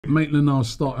Maitland-Niles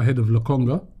start ahead of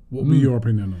Lokonga. What would be your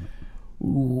opinion on it?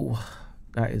 Ooh,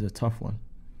 that is a tough one.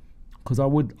 Because I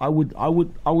would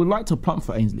like to punt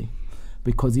for Ainsley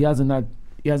because he hasn't had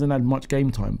much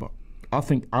game time, but I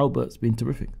think Albert's been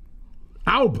terrific.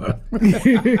 Albert?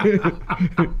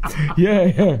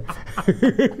 yeah.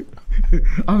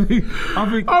 I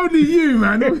think only you,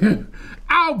 man.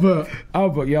 Albert,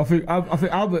 yeah. I think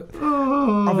Albert.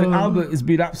 Oh. I think Albert has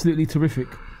been absolutely terrific.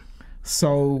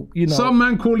 So some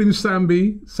man call him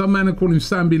Sambi, some man call him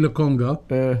Sambi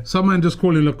Lokonga, some man just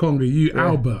call him Lokonga.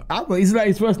 Albert. Albert, isn't that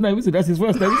his first name? Isn't it? That's his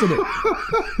first name, isn't it?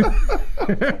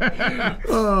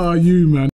 Oh, you man.